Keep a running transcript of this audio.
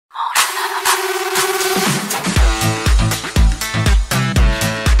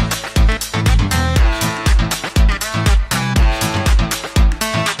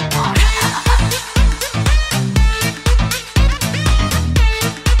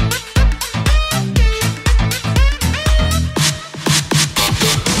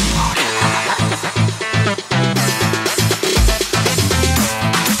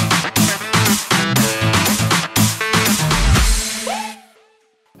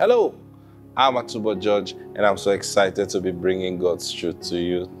Hello, I'm Atubo George, and I'm so excited to be bringing God's truth to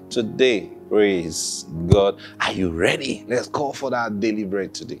you today. Praise God. Are you ready? Let's call for that daily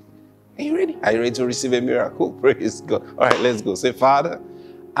bread today. Are you ready? Are you ready to receive a miracle? Praise God. All right, let's go. Say, Father,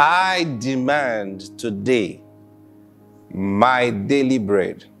 I demand today my daily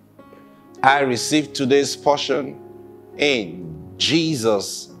bread. I receive today's portion in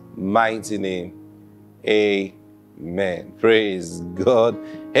Jesus' mighty name. Amen. Praise God.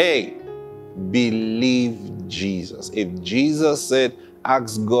 Hey, believe Jesus. If Jesus said,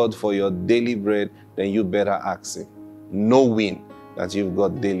 ask God for your daily bread, then you better ask him, knowing that you've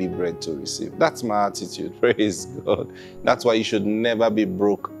got daily bread to receive. That's my attitude. Praise God. That's why you should never be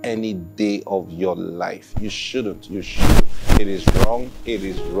broke any day of your life. You shouldn't. You shouldn't. It is wrong. It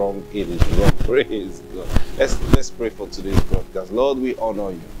is wrong. It is wrong. Praise God. Let's pray for today's broadcast. Lord, we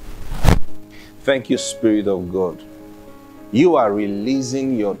honor you. Thank you, Spirit of God. You are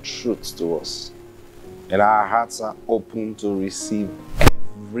releasing your truth to us, and our hearts are open to receive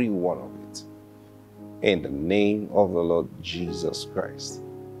every one of it. In the name of the Lord Jesus Christ.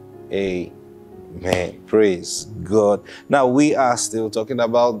 Amen. Praise God. Now we are still talking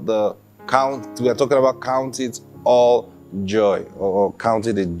about we are talking about count it all joy, or count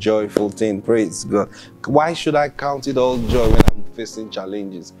it a joyful thing. Praise God. Why should I count it all joy when I'm facing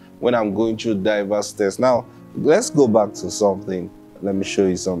challenges, when I'm going through diverse tests? Now, let's go back to something. Let me show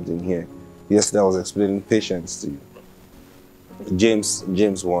you something here. Yesterday I was explaining patience to you. James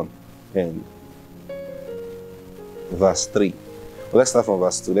 1 and verse 3. Well, let's start from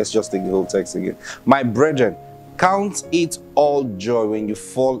verse 2. Let's just take the whole text again. My brethren, count it all joy when you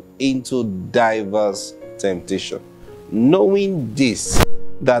fall into diverse temptation, knowing this,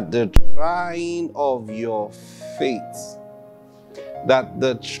 that the trying of your faith,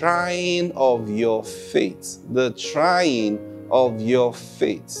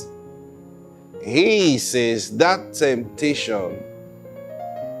 he says that temptation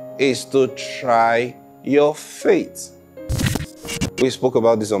is to try your faith. We spoke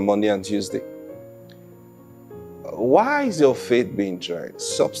about this on Monday and Tuesday. Why is your faith being tried?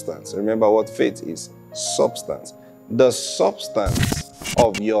 Substance. Remember what faith is. Substance. The substance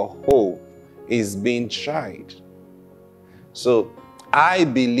of your hope is being tried. So, I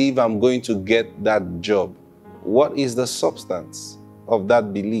believe I'm going to get that job. What is the substance of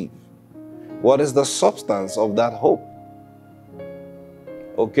that belief? What is the substance of that hope?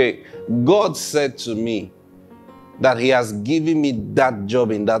 Okay, God said to me that he has given me that job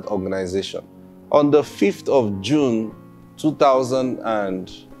in that organization. On the 5th of June,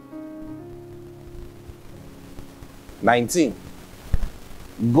 2019,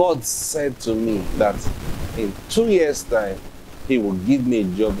 God said to me that in 2 years' time, he will give me a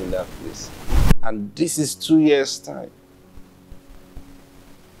job in that place. And this is 2 years' time.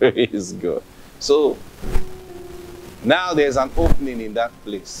 Praise God. So, now there's an opening in that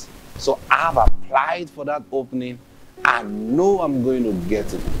place. So I've applied for that opening. I know I'm going to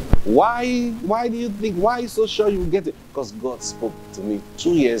get it. Why do you think? Why are you so sure you will get it? Because God spoke to me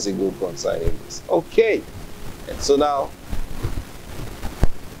 2 years ago concerning this. Okay. And so now,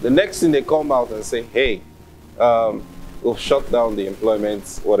 the next thing they come out and say, hey, we've shut down the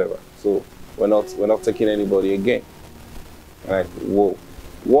employment, whatever. So we're not taking anybody again. Right? Whoa.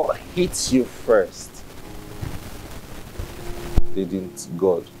 What hits you first? Didn't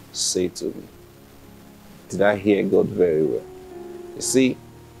God say to me? Did I hear God very well? You see,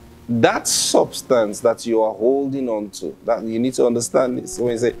 that substance that you are holding on to, that you need to understand this.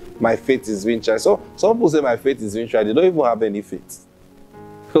 When you say, my faith is being tried. So some people say my faith is being tried. They don't even have any faith.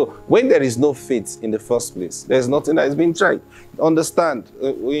 So when there is no faith in the first place, there's nothing that is being tried. Understand,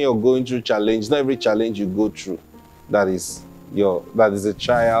 when you're going through challenge, not every challenge you go through, that is a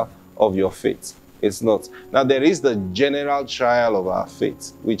trial of your faith. It's not. Now, there is the general trial of our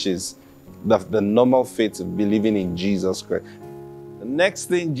faith, which is the normal faith of believing in Jesus Christ. The next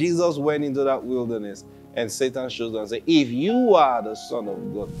thing, Jesus went into that wilderness, and Satan shows up and said, if you are the Son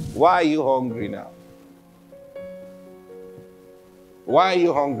of God, why are you hungry now? Why are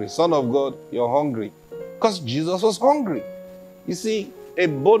you hungry? Son of God, you're hungry. Because Jesus was hungry. You see, a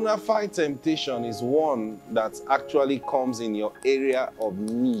bona fide temptation is one that actually comes in your area of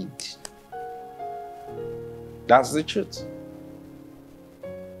need. That's the truth.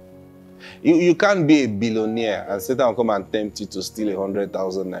 You can't be a billionaire and Satan will come and tempt you to steal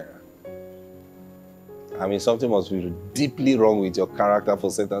 100,000 naira. I mean, something must be deeply wrong with your character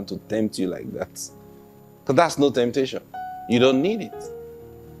for Satan to tempt you like that. Because that's no temptation. You don't need it.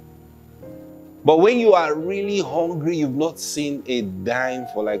 But when you are really hungry, you've not seen a dime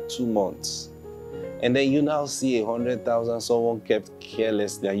for like 2 months, And then you now see 100,000 someone kept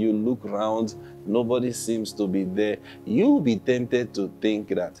carelessly, and you look around, nobody seems to be there. You'll be tempted to think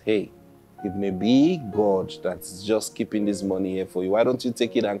that, hey, it may be God that's just keeping this money here for you. Why don't you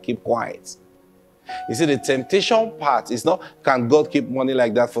take it and keep quiet? You see, the temptation part is not, can God keep money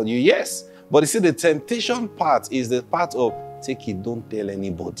like that for you? Yes. But you see, the temptation part is the part of, take it, don't tell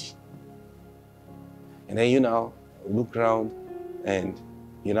anybody. And then you now look around and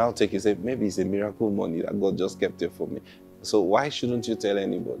you now take it, say, maybe it's a miracle money that God just kept it for me. So why shouldn't you tell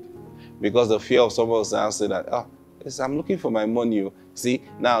anybody? Because the fear of someone else now say that, oh, yes, I'm looking for my money. See,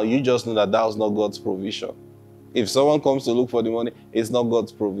 now you just know that that was not God's provision. If someone comes to look for the money, it's not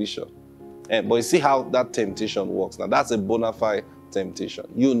God's provision. But you see how that temptation works. Now, that's a bona fide temptation.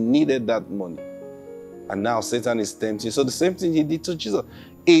 You needed that money. And now Satan is tempting. So the same thing he did to Jesus.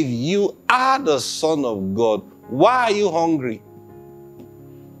 If you are the Son of God, why are you hungry?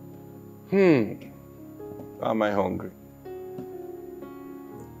 Why am I hungry?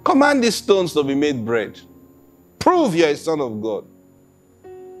 Command these stones to be made bread. Prove you're a son of God.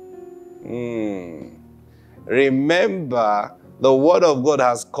 Remember, the word of God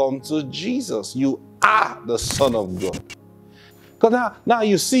has come to Jesus. You are the Son of God. Because now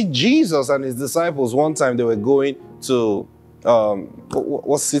you see Jesus and his disciples, one time they were going to,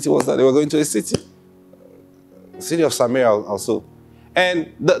 what city was that? They were going to a city of Samaria also.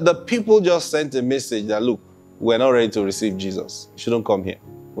 And the people just sent a message that, look, we're not ready to receive Jesus. You shouldn't come here.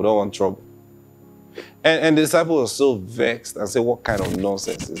 We don't want trouble. And the disciples were so vexed and said, what kind of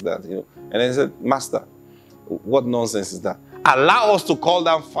nonsense is that? And then he said, Master, what nonsense is that? Allow us to call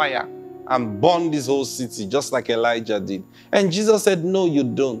down fire and burn this whole city, just like Elijah did. And Jesus said, no, you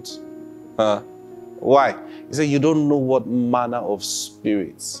don't. Why? He said, you don't know what manner of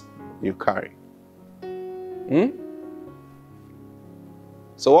spirits you carry.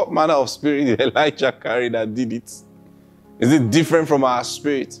 So what manner of spirit did Elijah carry that did it? Is it different from our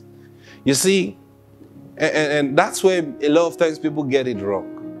spirit? You see, and that's where a lot of times people get it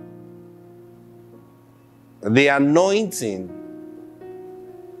wrong. The anointing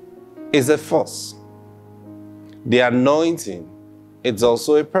is a force. The anointing, it's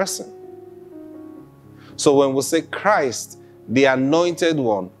also a person. So when we say Christ, the anointed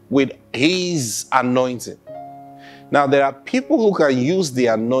one, with his anointing. Now there are people who can use the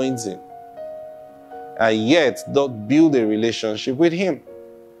anointing and yet don't build a relationship with him,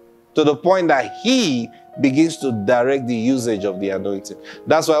 to the point that he begins to direct the usage of the anointing.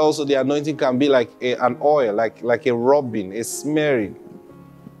 That's why also the anointing can be like an oil, like a rubbing, a smearing.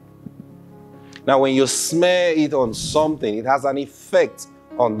 Now when you smear it on something, it has an effect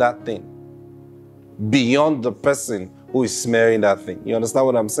on that thing beyond the person who is smearing that thing. You understand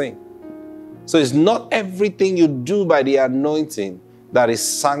what I'm saying? So it's not everything you do by the anointing that is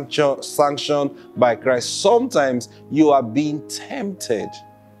sanctioned by Christ. Sometimes you are being tempted.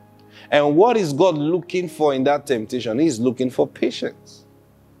 And what is God looking for in that temptation? He's looking for patience.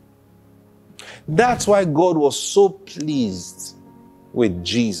 That's why God was so pleased with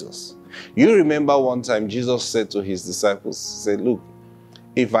Jesus. You remember one time Jesus said to his disciples, he said, look,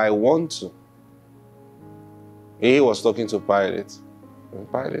 if I want to, he was talking to Pilate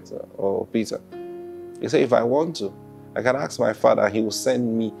or Peter. He said, if I want to, I can ask my Father, he will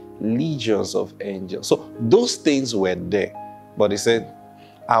send me legions of angels. So those things were there. But he said,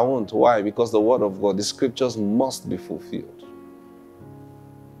 I won't. Why? Because the word of God, the scriptures must be fulfilled.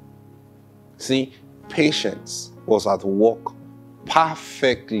 See, patience was at work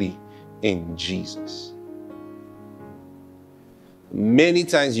perfectly in Jesus. Many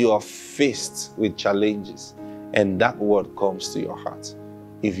times you are faced with challenges and that word comes to your heart.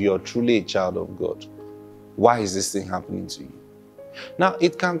 If you are truly a child of God, why is this thing happening to you? Now,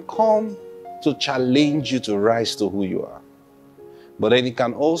 it can come to challenge you to rise to who you are. But then it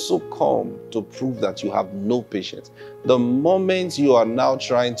can also come to prove that you have no patience. The moment you are now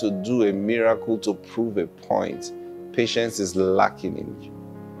trying to do a miracle to prove a point, patience is lacking in you.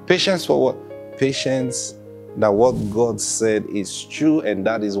 Patience for what? Patience that what God said is true, and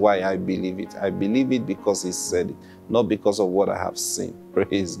that is why I believe it. I believe it because he said it, not because of what I have seen.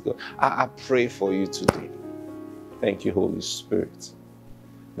 Praise God. I pray for you today. Thank you, Holy Spirit,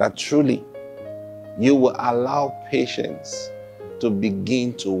 that truly you will allow patience to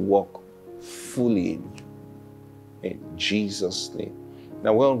begin to work fully in you. In Jesus' name.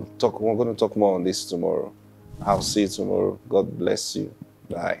 Now we're going to talk more on this tomorrow. I'll see you tomorrow. God bless you.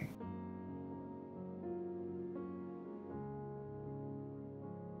 Bye.